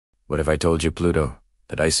What if I told you, Pluto,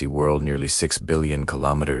 that icy world nearly 6 billion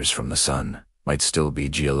kilometers from the sun might still be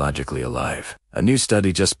geologically alive? A new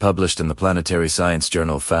study just published in the Planetary Science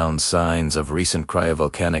Journal found signs of recent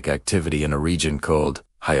cryovolcanic activity in a region called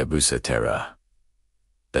Hayabusa Terra.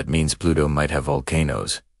 That means Pluto might have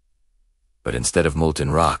volcanoes, but instead of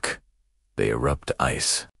molten rock, they erupt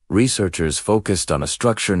ice. Researchers focused on a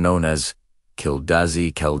structure known as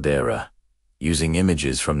Kildare caldera, using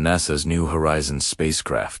images from NASA's New Horizons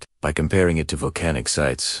spacecraft. By comparing it to volcanic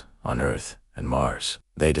sites on Earth and Mars,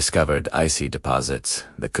 they discovered icy deposits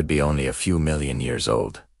that could be only a few million years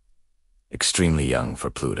old, extremely young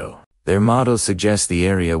for Pluto. Their models suggest the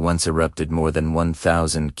area once erupted more than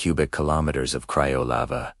 1,000 cubic kilometers of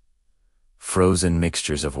cryolava, frozen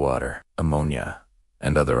mixtures of water, ammonia,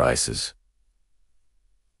 and other ices.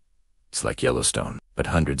 It's like Yellowstone,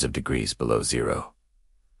 but hundreds of degrees below zero.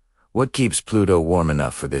 What keeps Pluto warm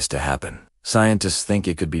enough for this to happen? Scientists think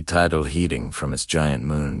it could be tidal heating from its giant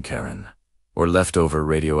moon, Karen, or leftover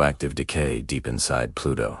radioactive decay deep inside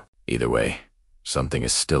Pluto. Either way, something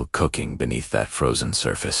is still cooking beneath that frozen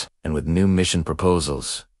surface. And with new mission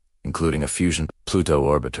proposals, including a fusion Pluto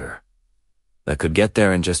orbiter, that could get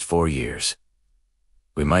there in just 4 years,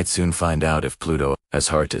 we might soon find out if Pluto's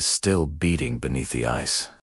heart is still beating beneath the ice.